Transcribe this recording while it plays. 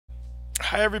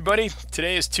Hi everybody,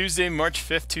 today is Tuesday, March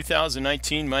 5th,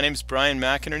 2019. My name is Brian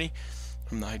McInerney.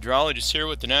 I'm the hydrologist here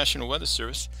with the National Weather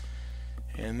Service.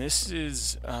 And this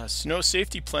is a snow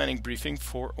safety planning briefing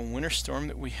for a winter storm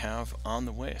that we have on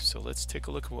the way. So let's take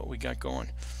a look at what we got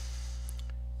going.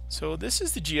 So this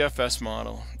is the GFS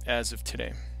model as of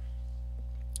today.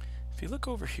 If you look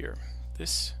over here,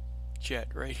 this jet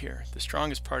right here, the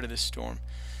strongest part of this storm,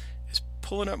 is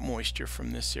pulling up moisture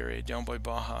from this area down by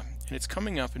Baja, and it's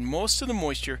coming up, and most of the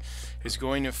moisture is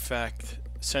going to affect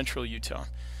central Utah.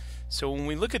 So when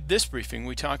we look at this briefing,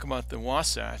 we talk about the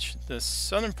Wasatch. The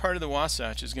southern part of the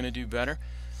Wasatch is going to do better,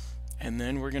 and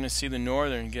then we're going to see the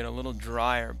northern get a little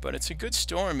drier, but it's a good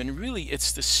storm, and really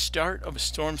it's the start of a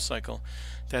storm cycle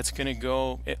that's going to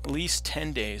go at least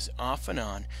 10 days off and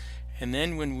on. And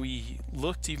then when we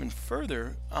looked even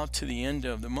further out to the end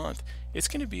of the month, it's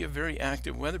going to be a very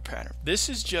active weather pattern. This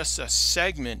is just a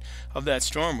segment of that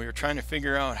storm. We were trying to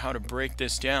figure out how to break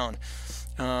this down.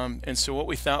 And so what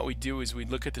we thought we'd do is we'd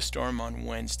look at the storm on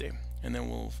Wednesday, and then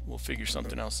we'll figure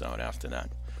something else out after that.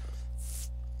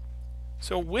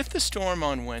 So with the storm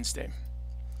on Wednesday,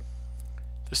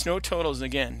 the snow totals,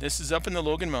 again, this is up in the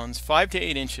Logan Mountains, 5 to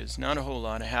 8 inches, not a whole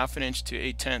lot, a half an inch to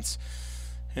 8/10.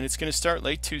 And it's going to start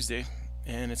late Tuesday,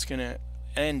 and it's going to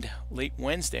end late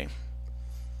Wednesday.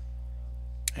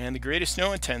 And the greatest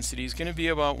snow intensity is going to be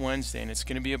about Wednesday, and it's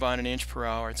going to be about 1 inch per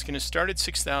hour. It's going to start at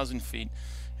 6,000 feet,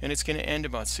 and it's going to end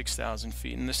about 6,000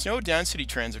 feet. And the snow density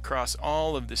trends across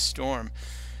all of this storm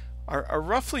are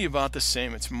roughly about the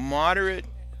same. It's moderate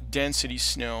density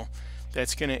snow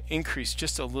that's going to increase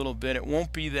just a little bit. It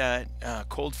won't be that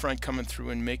cold front coming through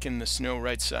and making the snow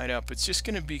right side up. It's just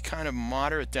going to be kind of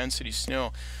moderate density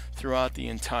snow throughout the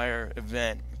entire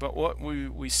event. But what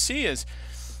we see is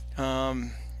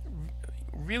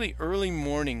really early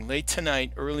morning, late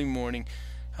tonight, early morning,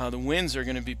 the winds are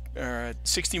going to be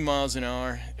 60 miles an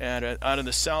hour out of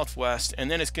the southwest, and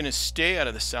then it's going to stay out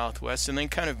of the southwest and then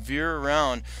kind of veer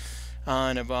around.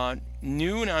 On about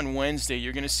noon on Wednesday,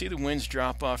 you're going to see the winds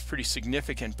drop off pretty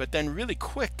significant, but then really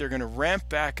quick they're going to ramp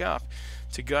back up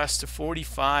to gusts to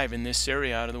 45 in this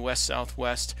area out of the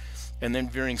west-southwest, and then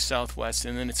veering southwest,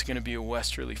 and then it's going to be a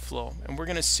westerly flow. And we're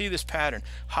going to see this pattern.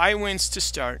 High winds to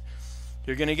start,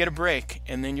 you're going to get a break,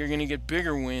 and then you're going to get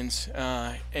bigger winds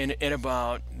at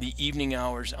about the evening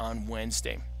hours on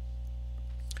Wednesday.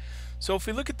 So if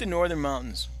we look at the northern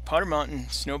mountains, Powder Mountain,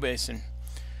 Snow Basin,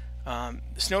 the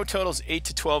snow totals 8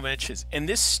 to 12 inches, and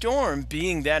this storm,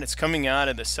 being that it's coming out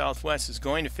of the southwest, is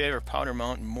going to favor Powder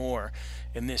Mountain more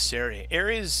in this area.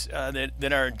 Areas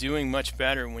that are doing much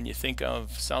better when you think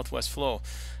of southwest flow,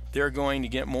 they're going to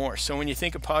get more. So when you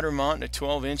think of Powder Mountain at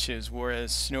 12 inches,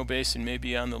 whereas Snow Basin may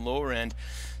be on the lower end,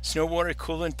 snow water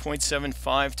equivalent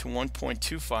 0.75 to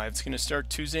 1.25. It's going to start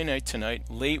Tuesday night tonight.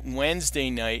 Late Wednesday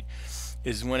night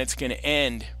is when it's going to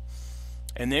end.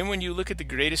 And then when you look at the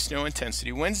greatest snow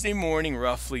intensity, Wednesday morning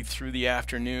roughly through the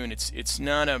afternoon, it's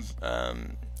not a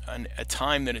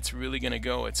time that it's really going to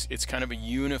go. It's kind of a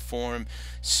uniform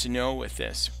snow with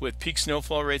this. With peak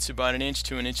snowfall rates about 1 inch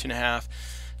to 1.5 inches,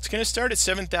 it's going to start at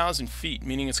 7,000 feet,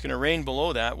 meaning it's going to rain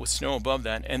below that with snow above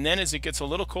that. And then as it gets a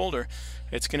little colder,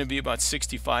 it's going to be about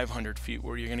 6,500 feet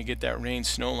where you're going to get that rain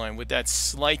snow line with that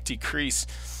slight decrease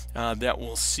that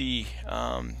we'll see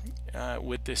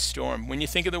with this storm. When you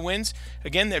think of the winds,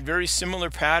 again, that very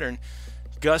similar pattern,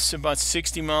 gusts about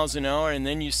 60 miles an hour, and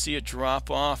then you see it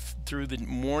drop off through the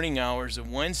morning hours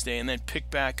of Wednesday and then pick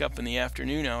back up in the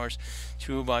afternoon hours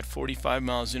to about 45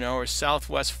 miles an hour.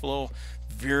 Southwest flow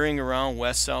veering around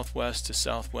west-southwest to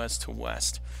southwest to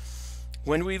west.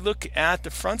 When we look at the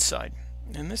front side,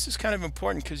 and this is kind of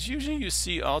important because usually you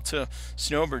see Alta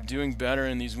snowbird doing better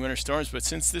in these winter storms, but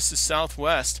since this is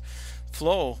southwest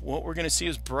flow, what we're going to see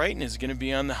is Brighton is going to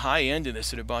be on the high end of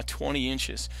this at about 20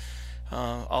 inches.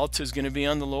 Alta is going to be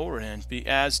on the lower end,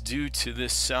 as due to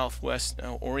this southwest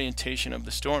orientation of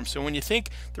the storm. So when you think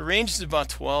the range is about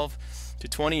 12 to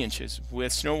 20 inches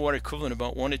with snow water equivalent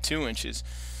about 1 to 2 inches,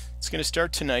 it's going to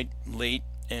start tonight late,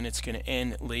 and it's going to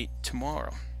end late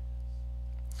tomorrow.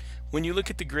 When you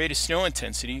look at the greatest snow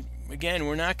intensity, again,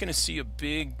 we're not going to see a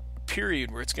big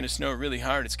period where it's going to snow really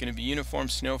hard. It's going to be uniform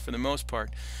snow for the most part,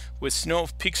 with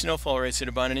peak snowfall rates at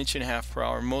about 1.5 inches per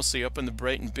hour, mostly up in the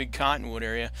Brighton Big Cottonwood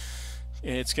area.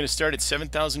 It's going to start at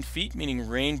 7,000 feet, meaning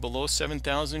rain below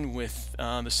 7,000, with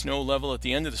the snow level at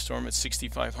the end of the storm at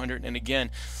 6,500, and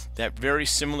again, that very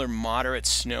similar moderate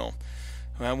snow.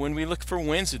 When we look for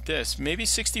winds at this, maybe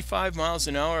 65 miles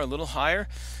an hour, a little higher,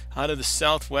 out of the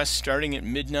southwest starting at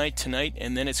midnight tonight,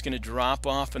 and then it's going to drop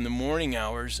off in the morning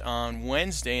hours on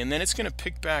Wednesday, and then it's going to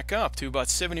pick back up to about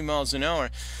 70 miles an hour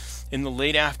in the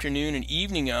late afternoon and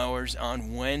evening hours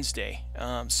on Wednesday.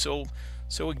 So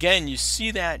again, you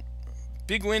see that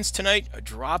big winds tonight, a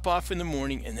drop off in the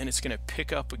morning, and then it's going to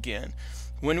pick up again.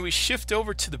 When we shift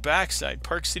over to the backside,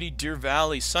 Park City, Deer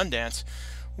Valley, Sundance,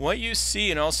 what you see,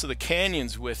 and also the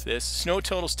canyons with this, snow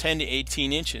totals 10 to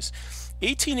 18 inches.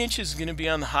 18 inches is going to be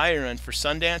on the higher end for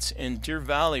Sundance and Deer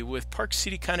Valley, with Park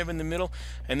City kind of in the middle,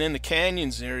 and then the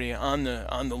canyons area on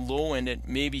the low end at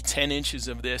maybe 10 inches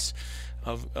of this,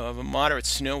 of a moderate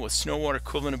snow with snow water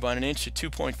equivalent about an inch at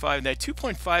 2.5. That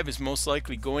 2.5 is most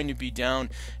likely going to be down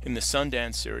in the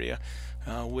Sundance area,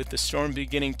 with the storm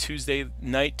beginning Tuesday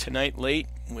night tonight late,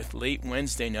 with late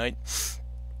Wednesday night.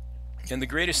 And the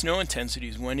greatest snow intensity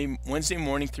is Wednesday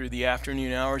morning through the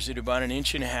afternoon hours at about an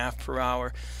inch and a half per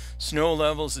hour. Snow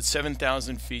levels at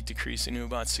 7,000 feet decreasing to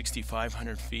about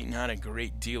 6,500 feet. Not a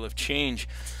great deal of change.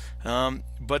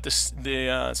 But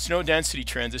the snow density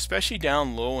trends, especially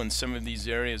down low in some of these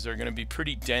areas, are going to be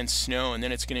pretty dense snow, and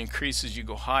then it's going to increase as you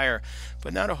go higher,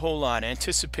 but not a whole lot.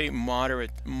 Anticipate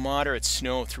moderate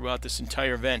snow throughout this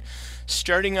entire event.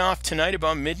 Starting off tonight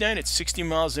about midnight at 60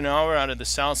 miles an hour out of the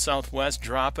south-southwest,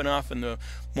 dropping off in the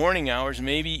morning hours,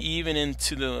 maybe even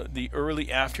into the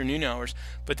early afternoon hours.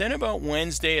 But then about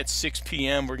Wednesday at 6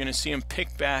 p.m. we're going to see them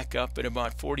pick back up at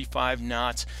about 45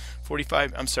 miles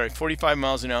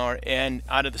an hour and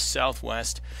out of the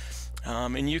southwest.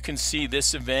 And you can see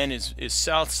this event is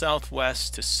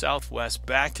south-southwest to southwest,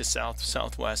 back to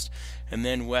south-southwest, and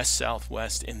then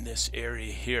west-southwest in this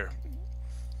area here.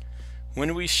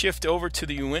 When we shift over to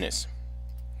the Uintas,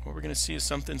 what we're going to see is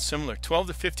something similar. 12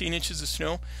 to 15 inches of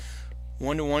snow,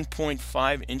 1 to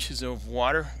 1.5 inches of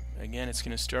water. Again, it's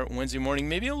going to start Wednesday morning,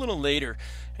 maybe a little later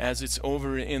as it's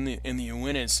over in the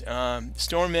Uintas.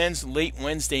 Storm ends late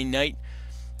Wednesday night,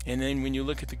 and then when you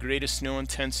look at the greatest snow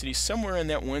intensity, somewhere in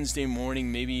that Wednesday morning,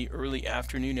 maybe early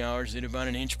afternoon hours at about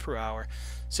an inch per hour.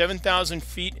 7,000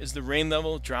 feet is the rain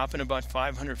level, dropping about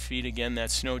 500 feet. Again,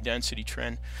 that snow density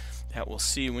trend that we'll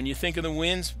see. When you think of the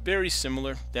winds, very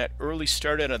similar. That early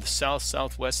start out of the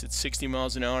south-southwest at 60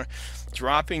 miles an hour,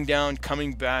 dropping down,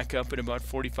 coming back up at about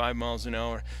 45 miles an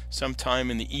hour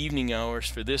sometime in the evening hours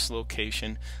for this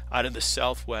location out of the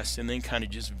southwest, and then kind of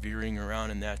just veering around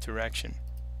in that direction.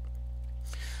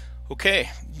 Okay,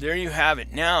 there you have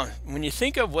it. Now, when you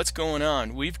think of what's going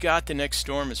on, we've got the next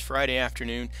storm is Friday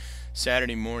afternoon,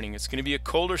 Saturday morning. It's going to be a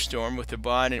colder storm with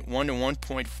about 1 to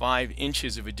 1.5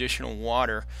 inches of additional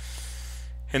water.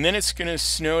 And then it's going to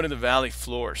snow to the valley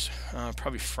floors.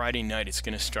 Probably Friday night it's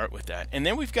going to start with that. And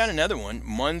then we've got another one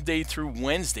Monday through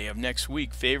Wednesday of next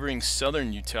week favoring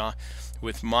southern Utah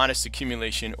with modest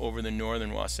accumulation over the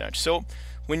northern Wasatch. So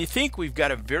when you think we've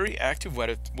got a very active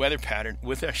weather pattern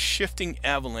with a shifting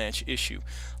avalanche issue,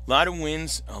 a lot of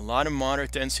winds, a lot of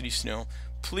moderate density snow,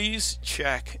 please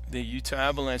check the Utah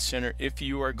Avalanche Center if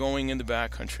you are going in the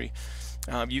backcountry.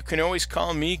 You can always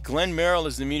call me. Glenn Merrill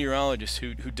is the meteorologist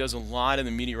who does a lot of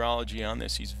the meteorology on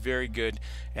this. He's very good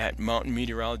at mountain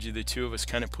meteorology. The two of us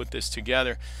kind of put this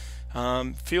together.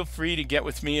 Feel free to get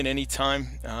with me at any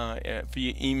time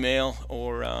via email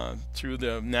or through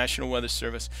the National Weather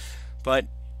Service. But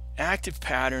active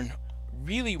pattern,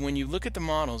 really, when you look at the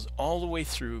models all the way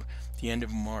through the end of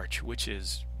March, which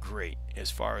is great as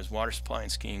far as water supply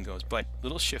and skiing goes, but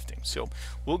little shifting. So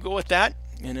we'll go with that,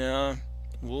 and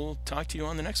we'll talk to you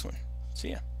on the next one. See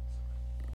ya.